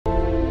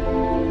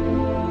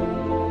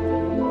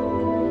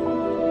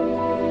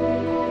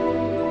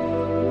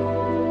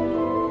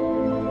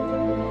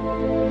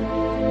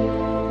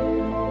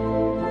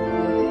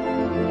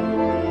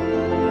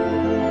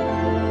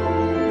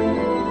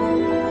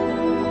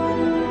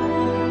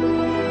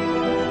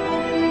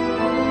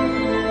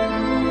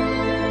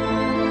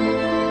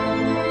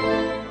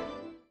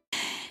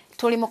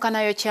Tuli mu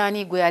Kanaayokya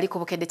Ani gwe ali ku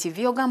Bukedde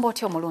TV ogamba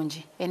otyo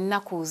omulungi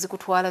ennaku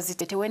zikutwala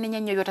zite tewenenya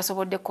nnyo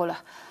byotasobodde kola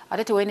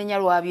ate tewenenya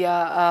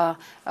lwabya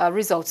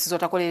results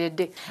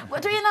zotakoleredde bwe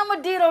tulina mu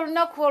ddiiro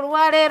olunaku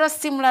olwaleero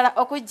si mulala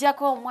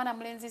okujjako omwana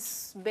mulenzi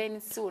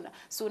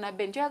Suuna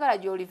Ben toyagala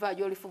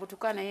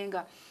gy'olifubutuka naye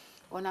nga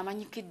ono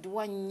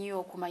amanyikiddwa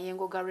nnyo ku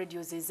mayengo ga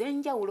radios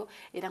ez'enjawulo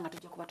era nga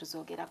tujja kuba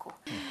tuzoogerako.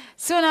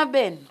 Suuna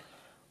Ben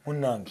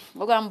munnange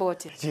ogamba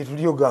otya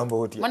tuli ogamba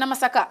otya mwana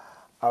Masaka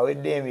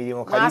awedde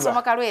emirimu kaliba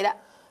mwasoma Kalwera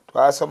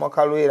twasoma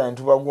Kalwera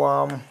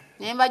ntubagwamu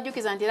naye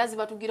mbajjukiza nti era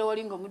zibatugira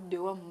wali nga omudde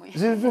wammwe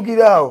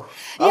zitugiraawo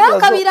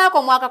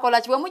yakabiraako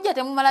mwakakola ki bwe mujja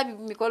temumala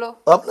mikolo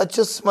wabula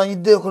kyo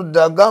simanyiddeeko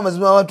dda gamba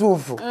mazima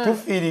amatuufu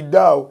tufiiridde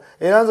awo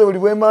era nze buli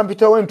bwemba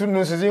mpitawo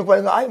entunnunsi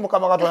zinkubalinga ayi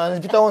mukama katonda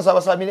nzipitawo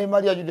nsabasaba mirembe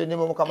mali ajudde ne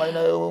mukama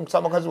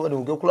omusaba bakazi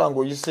bwe okulanga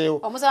oyiseewo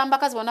omusaba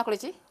bakazi bonna kole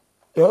ki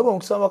yaweba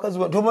omukisa mu bakazi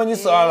bonna tomanyi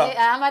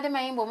saala amade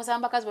mayimba omusaba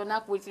bakazi bonna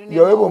akuwulitira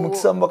yaweba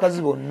omukisa mu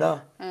bakazi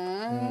bonna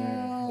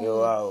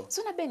yowaawo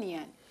Suuna Ben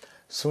yani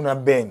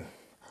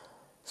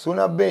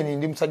Suuna Ben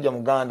ndi musajja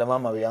muganda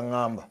maama bwe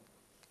yaŋŋamba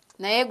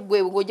naye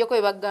gwe ng'ojjako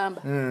bye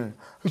bagamba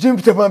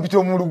kimpita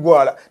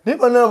omulugwala naye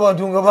banna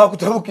abantu nga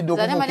bakutabukidde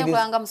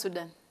okulanga mu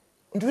Sudan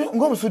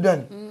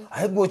ng'omusudani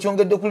aye gwe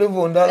okyongedde ku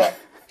levo ndala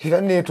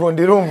era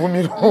neetondera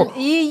onvumiro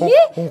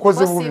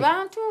onkoze bubi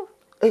bantu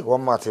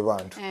wamma ate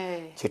bantu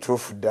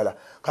kituufu ddala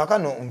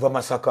kaakano nva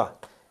Masaka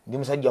ndi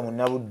musajja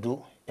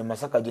munnabuddu e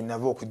Masaka gye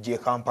nava okujja e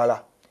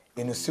Kampala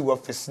eno si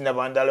waffe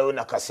sinabandalawo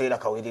nakaseera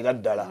kawerera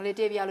ddala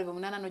ebyalo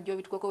 8 n'ojja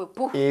obitukako bwe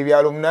pu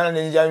ebyalo 8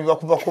 n'enjambi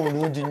bakubako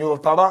bulungi nnyo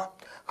papa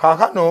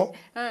kaakano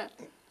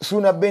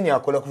Suuna Ben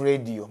akola ku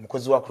radio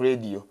mukozi wa ku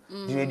radio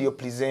ndi radio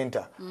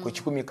presenter ku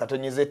 10-5 ne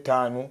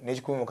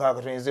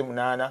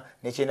 10-6-8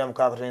 ne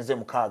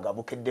 9-6-6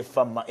 Bukedde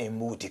Famma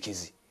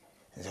embuutikizi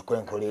nze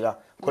kwenkolera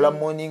kola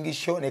morning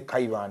show ne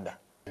Kaibanda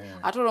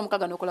ate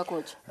olw'omukaga n'okola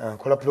koki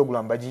kola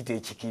program bagiyita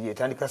ekikiri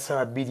etandika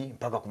saa 2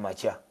 mpaka ku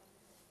makya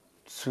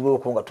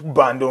suloko nga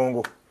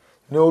tubandongo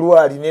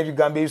n'olwali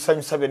n'ebigambo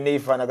ebisanyusa byonna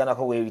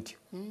ebifaanaganako bwe bityo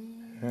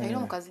era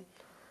omukazi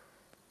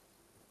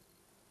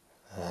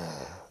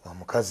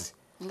omukazi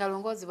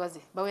ngalongoozi baze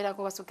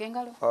bawerako basuka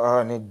engalo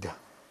nedda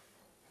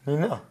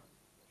nina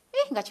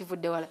nga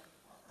kivudde wala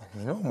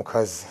nina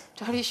omukazi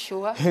toli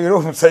shuwa era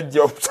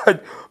omusajja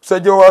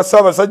wa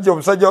Ssaabasajja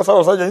omusajja wa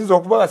Ssaabasajja nyinza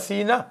okuba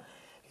siina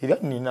era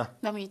nina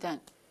namuyitani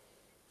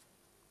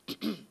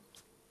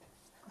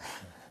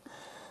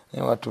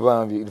watu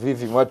bambi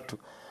Fifi mwattu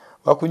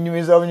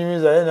bakunyumiza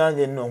naye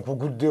nange nno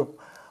nkuguddeko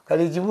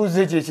kale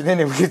ekibuuzo ekyo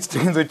ekinene bwekiti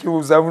tuyinza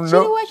okibuuza buno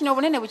kiriwo kino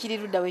obunene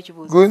bukiriruddawo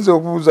ekibuuzo goyinza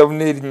okubuuza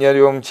buno erinnya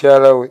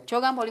ly'omukyala we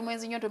kyogamba oli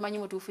mwenzi nnyo tomanyi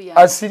mutuufu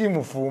yange asiri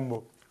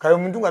mufumbo kale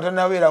omuntu nga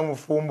tanabeera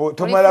mufumbo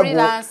tomala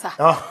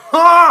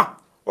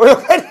oyo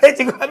kale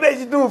ekigambo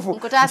ekituufu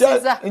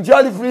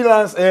nkyali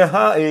freelance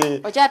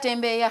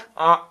okyatembeeya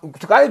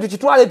kale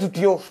tukitwale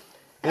tutyo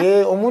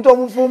omuntu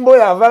omufumbo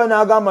yavaayo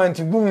n'agamba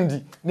nti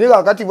gundi naye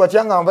kakati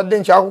bwatyanga mbadde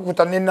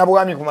nkyakukuta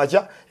nennabwami ku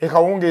makya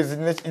ekawungeezi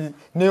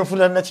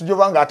nenfuna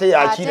nakijoba nga ate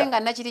yakira ate nga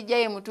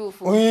nakirijjayo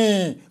mutuufu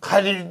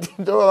kale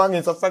tobabange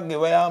ensasagge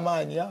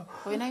bayamaanyi awo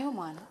olinayo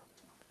omwana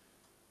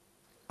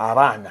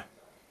abaana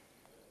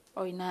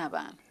olina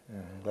abaana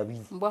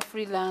babiri mbwa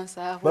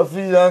freelancer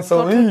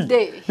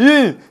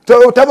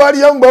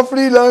tabaliyamu bwa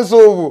freelance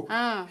obwo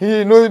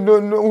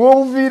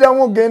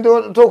wobuviiramu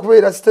ogenda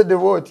tokubeera steady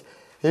vote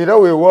era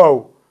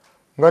weewaawo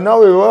nga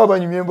naawe weewaawo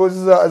banyumya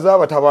emboozi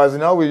z'abatabaazi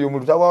naawe eyo mu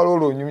lutabaalo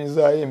olwo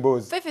onyumizaayo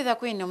emboozi. Fifi the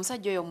Queen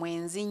omusajja oyo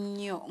mwenzi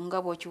nnyo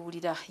nga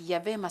bw'okiwulira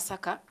yava e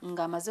Masaka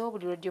ng'amazeewo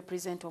buli radio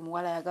presenter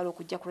omuwala ayagala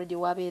okujja ku radio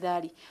w'abeera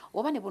ali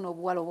oba ne buno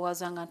obuwala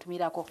obwazanga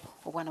ntumirako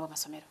obwana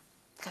bw'amasomero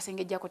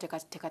kasengejjako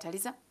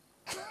tekataliza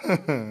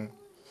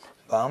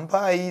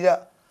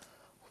bampaayira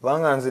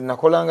kubanga nze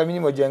nakolanga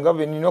mirimu gyange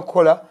bwe nina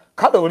okukola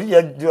kale oli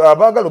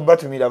abaagala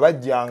obatumira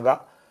bajjanga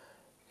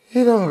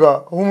era nga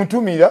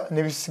omutumira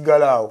ne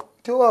bisigalaawo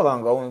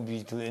tewabangawo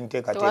bintu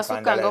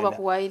enteekateekandala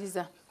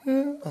bakuwaayiriza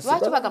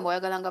lwaki bagamba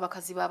oyagalanga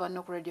abakazi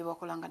b'abanno ku radio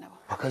bakolanga nabo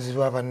bakazi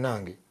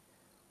b'abannange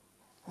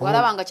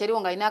walabanga kyeriwo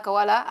nga alina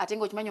akawala ate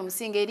ng'okimanyi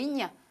omusinga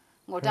erinnya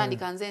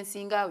ng'otandika nze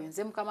ensingaawe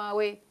nze mukama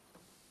we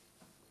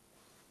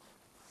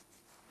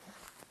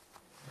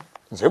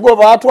nze gwe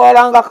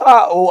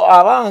baatwalangako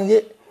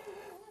abange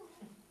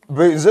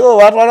nze gwe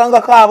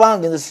baatwalangako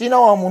abange nze siina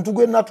wa muntu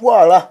gwe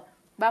natwala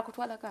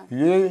bakutwalaka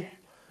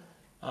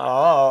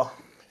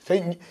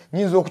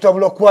nyinza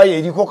okutabula kwaya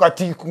eriko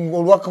kati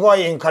olwa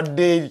kwaya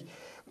enkadde eri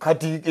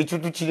kati ekyo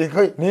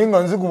tukireke naye nga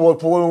nziguba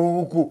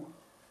poluku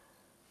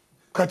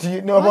kati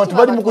abantu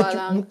bali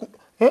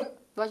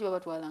lwaki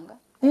babatwalanga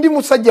ndi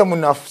musajja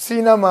munafu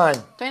siina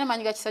maanyi tolina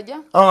maanyi ga kisajja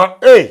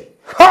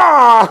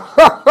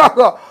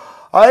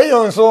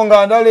ayeyo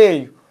nsonga ndala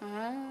eyo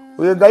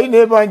oyo gali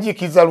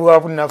nebanjiikiza lwa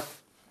bunafu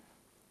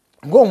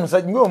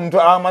ng'omusajja ng'omuntu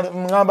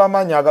ngamba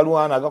Amaanyi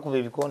agalwana agakuba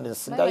ebikonde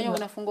singayo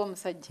unafunga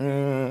omusajja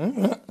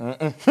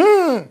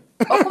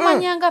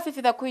okumanya nga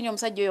Fifi the Queen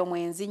omusajja oyo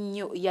mwenzi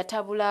nnyo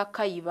yatabula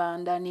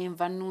Kayibanda ne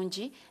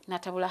Nvanungi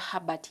natabula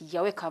Herbert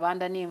yawe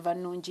Kabanda ne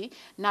Nvanungi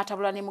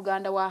natabula ne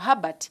muganda wa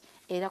Herbert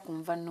era ku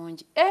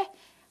Nvanungi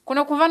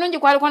kuno ku Nvanungi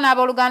kwaliko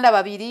n'abooluganda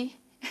babiri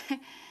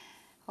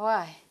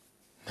why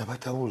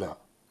nabatabula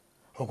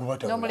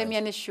okubatabula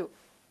n'omulemya ne show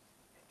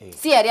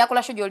si yali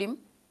akola show gy'olimu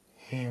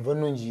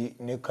Nvanungi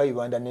ne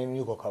Kayibanda ne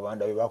Niko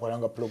Kabanda be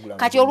bakolanga program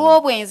kati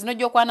olw'obwenzi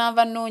nojja okwana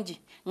Nvanungi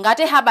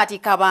ngate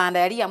Herbert Kabanda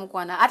yali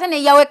yamukwana ate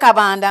ne yawe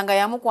Kabanda nga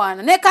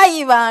yamukwana ne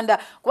Kayibanda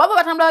kubabo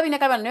batambula babine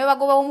Kayibanda ne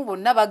bagoba omu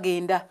bonna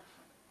bagenda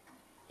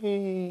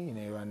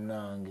ne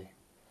bannange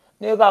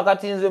ne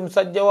kakati nze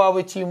musajja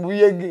waabwe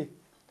Kimbuyege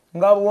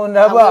nga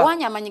bondaba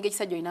wanya amanyige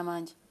kisajja ina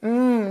mangi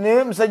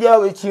ne musajja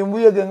waabwe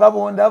Kimbuyege nga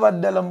bondaba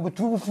ddala mu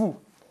butuufu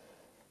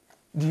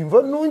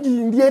Nvanungi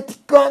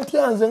ndyetika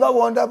ntyanze nga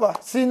bondaba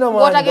sina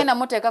manda otagenda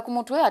muteeka ku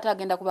mutwe ate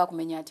agenda kuba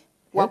kumenya ati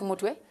wa ku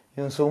mutwe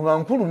ensonga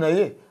nkulu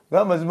naye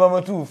ng'amazima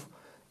amatuufu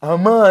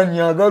Amaanyi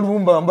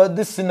agalumba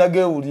mbadde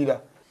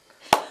sinagewulira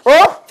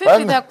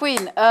Fifi the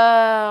Queen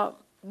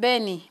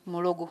Beni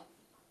mulogo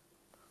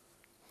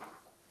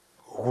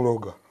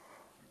okuloga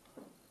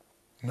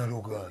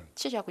nalogani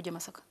kiki kyakujja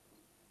Masaka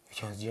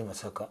ekyanzije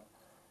Masaka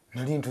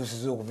nali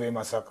ntuusiza okuva e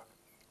Masaka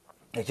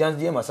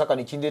ekyanzije Masaka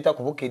nekindeeta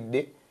ku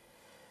Bukedde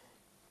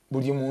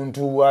buli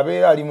muntu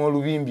abeera alimu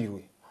olubimbi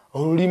lwe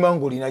olulima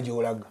ng'olina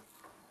gy'olaga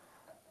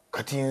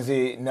kati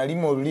nze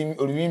nalima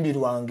olubimbi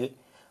lwange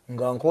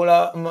nga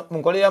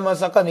nkolera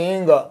Masaka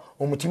naye nga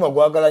omutima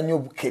gwagala nnyo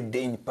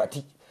Bukedde in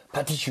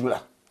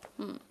particular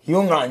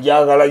yo nga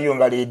njagala yo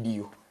nga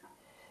leediyo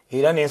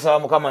era nensaba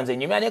Mukama nze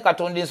nyumya ne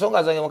Katonda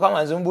ensonga zange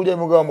Mukama nze mbulire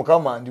mugaba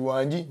Mukama ndi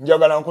wangi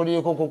njagala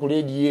nkolereko ku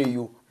leediyo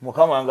eyo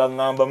Mukama nga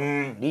ngamba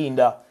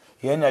linda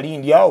era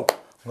nalindi awo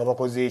nga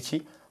bakoze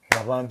eki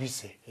nga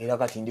bampise era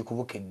kati ndi ku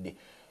Bukedde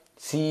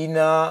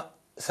sina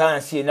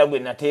sansi enagwe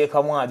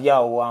nateekamu ali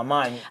awo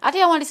w'amaanyi ate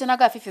yawandise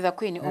naga Fifi the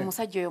Queen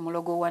omusajja oyo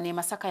mulogo wa ne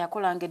Masaka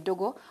yakolanga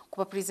eddogo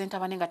kuba presenter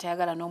bane nga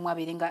tayagala n'omu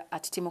abeere nga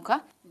atitimuka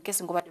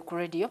nkesi ngobadde ku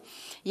radio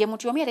ye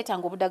muti omu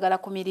yaleetanga obudagala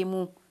ku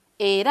mirimu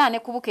era ne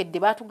ku Bukedde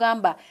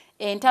batugamba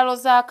entalo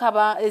za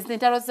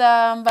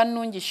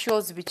Nvanungi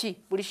shows biki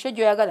buli show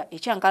gyoyagala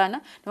ekyankalana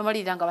ne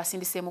bamalirira nga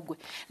basindiseemu ggwe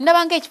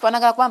ndabanga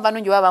ekifaanagala kuba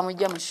Nvanungi baba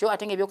bamujja mu show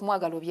ate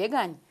ng'ebyokumwagala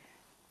obyegaanyi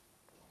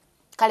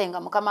kale nga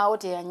mukama wo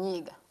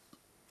teyanyiiga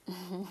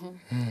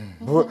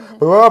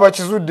bwe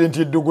bakizudde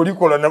nti eddogo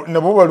likola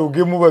nabo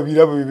balugemu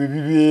babirabo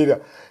bibeera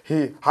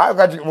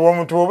kati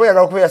omuntu oba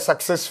oyagala kubeera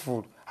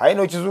successful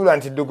ayina okizuula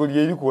nti eddogo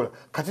lyerikola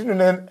kati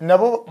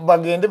nabo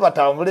bagende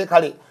batambule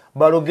kale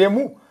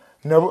balugemu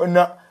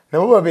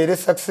nabo babeere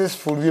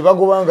successful bye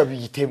bagobanga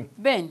biyitemu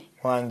Ben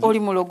oli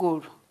mulogo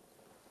olwo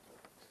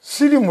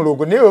siri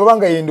mulogo naye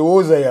babanga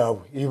yendowooza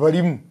yaabwe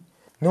ebalimu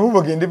nabo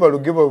bagende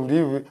baluge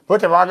babulibwe bo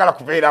tebaagala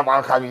kubeera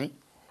bakabiri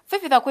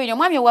Fifi the Queen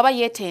omwami waba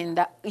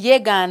yeetenda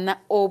yeegaana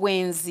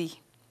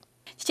obwenzi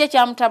kiki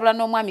ekyamutabula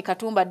n'omwami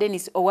Katumba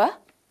Dennis owa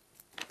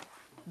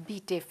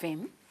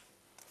BTFM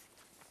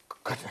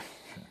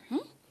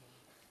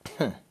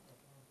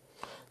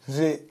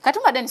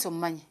Katumba Dennis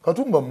omumanyi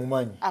Katumba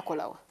mumanyi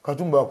akolawa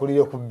Katumba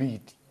akolera ku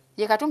beat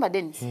ye Katumba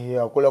Dennis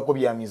akolako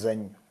bya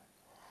mizannyo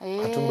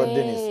Katumba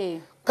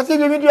Dennis kati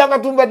ebyo bintu bya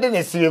Katumba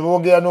Dennis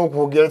byeboogera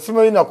n'okwogera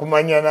simanyi na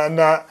kumanya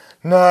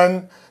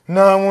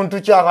na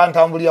muntu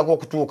kyakantambulirako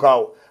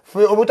okutuukaawo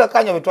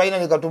obutakanya bwe twalina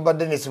ne Katumba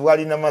Dennis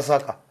bwalina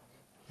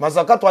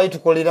Masaka twali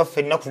tukolera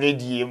ffenna ku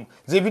radio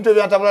nze ebintu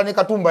ebyantambula ne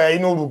Katumba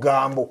yalina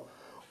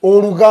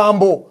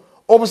olugambo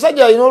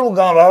omusajja yalina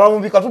olugambo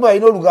abamubi Katumba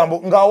yalina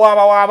olugambo nga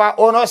waaba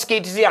ono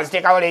skate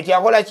yaziteekawo leeti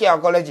akola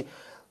ki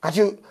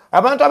kati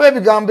abantu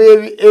ab'ebigambo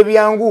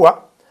ebyanguwa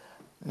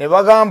ne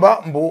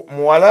bagamba mbu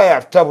muwala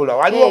yatabula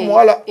waliwo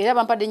muwala era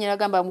bampadde nnyina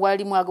agamba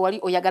wali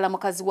oyagala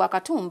mukazi wa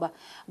Katumba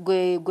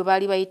gwe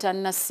baali bayita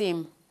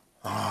Nasimu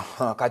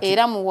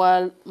era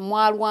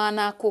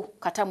mwalwanako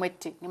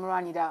katamwette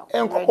nemulwanira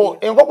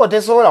enkoko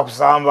tesobola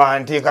kusamba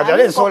nte kati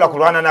ale esobola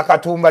kulwana na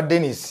Katumba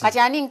Dennis kati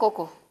ani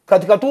nkoko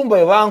kati Katumba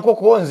eba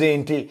nkoko nze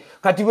nte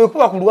kati bwe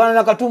kuba kulwana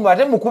na Katumba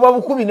ate mukuba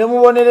bukubi ne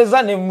mubonereza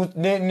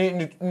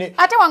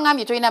ate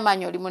wangambye tolina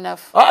maanyi oli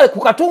munafu ku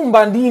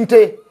Katumba ndi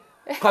nte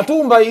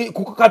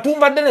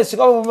Katumba Dennis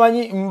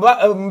kabumanyi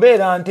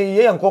mbeera nte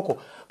ye nkoko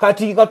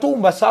kati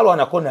Katumba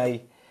salwanako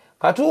naye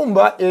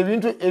Katumba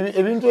ebintu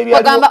ebyali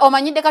agamba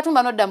omanyidde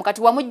Katumba noddamu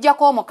kati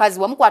wamujjako omukazi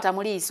wamukwata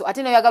mu liiso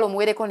ate noyagala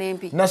omuwereko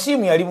n'empi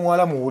Nasimu yali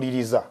muwala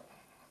muwuliriza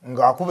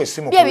ng'akuba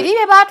essimu bye biri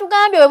bye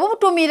baatugambye bwe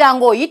bubutumira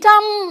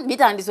ng'oyitamu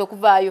bitandise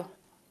okuvaayo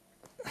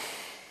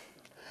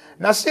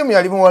Nasimu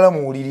yali muwala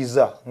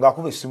muwuliriza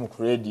ng'akuba essimu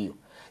ku radio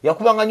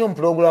yakubanga nnyo mu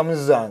pulogulaamu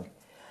zange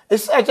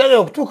essaawa kyali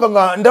okutuuka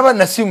nga ndaba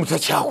Nasimu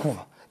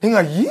takyakuba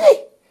nga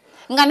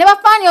nga ne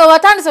bafaani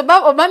obatandise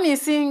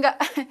obamiisinga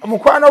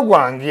mukwano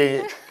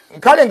gwange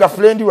kale nga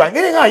friend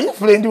wange nga ye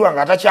friend wange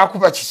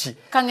atakyakuba kiki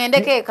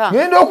kangendekeka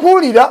ngenda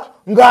okuwulira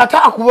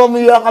ng'ataakuba mu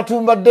ya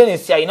Katumba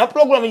Dennis alina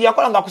program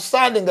gyakola nga ku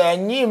Sunday nga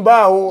yanyimba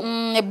awo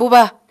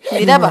ebbuba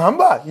Biraba.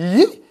 Ngamba,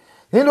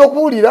 nino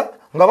okuwulira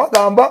nga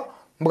bagamba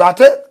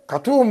mbwate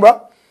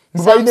Katumba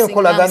mbalina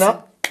enkolagana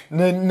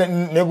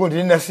ne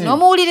gundi nasi.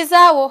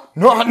 N'omuwulirizaawo.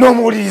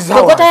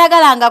 N'omuwulirizaawo. Ogwo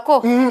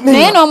tayagalangako.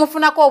 Naye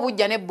n'omufunako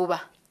obujja n'ebbuba.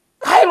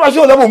 Hayi lwaki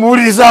olaba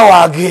omuwulirizaawo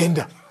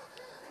agenda.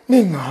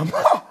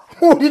 Ningamba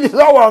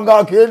muwulirizaawo wange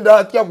agenda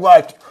atya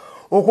bwatyo.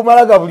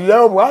 Okumala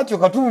gabulirayo bwatyo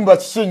Katumba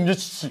kiki ennyo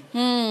kiki.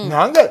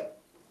 Nange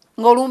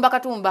ng'olumba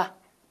Katumba.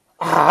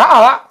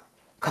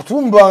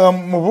 Katumba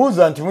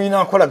mubuuza nti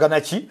mulina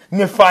nkolagana ki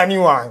ne faani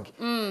wange.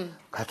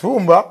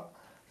 Katumba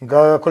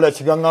ngakola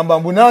kigangamba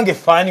mbu nange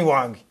faani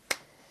wange.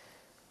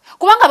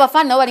 Kubanga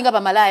abafaani nabo balinga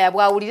bamalaaya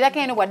bwawulirako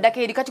eno bwaddako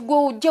eri kati gwe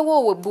ojjewo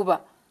owo ebbuba.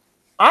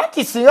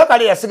 Anti singa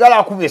kale yasigala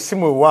akuba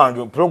essimu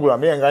ewange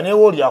program nga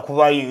newo oli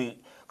akubayo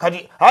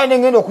kati ayi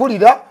nengenda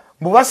okuwulira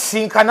mbu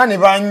basinkana ne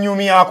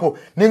bannyumyako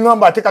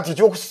nengamba ate kati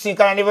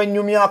ekyokusinkana ne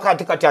bannyumyako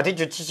ate kati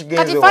ekyo kikigenze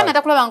kati faani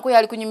atakulaba nko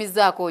yali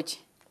kunyumizaako ki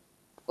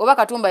oba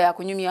Katumba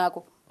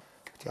yakunyumyako.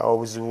 Awo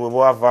obuzibu bwe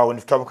bwavaawo ne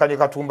tutabuka ne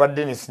Katumba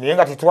Dennis naye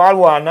nga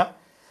tetwalwana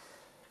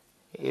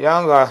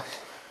era nga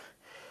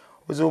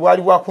obuzibu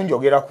bwali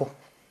bwakunjogerako.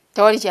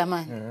 Tewali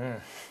kyamaanyi.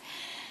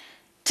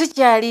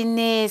 Tukyali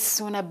ne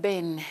Suuna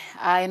Ben.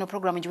 Eno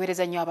programu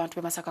giweereza nnyo abantu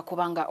b'e Masaka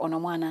kubanga ono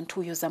mwana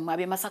ntuuyo zammwe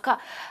ab'e Masaka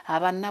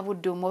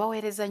abannabuddu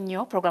mubaweereza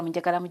nnyo programu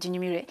njagala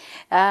muginyumirwe.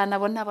 Na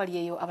bonna abali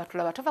eyo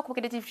abatulaba tova ku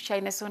Bukedde TV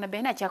tukyali ne Suuna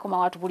Ben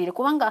akyakomawo atubulire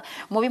kubanga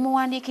mu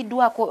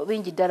bimuwandiikiddwako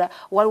bingi ddala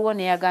waliwo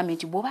ne yagambye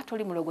nti bw'oba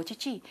toli mulogo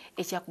kiki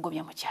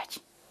ekyakugobya mu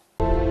kyaki.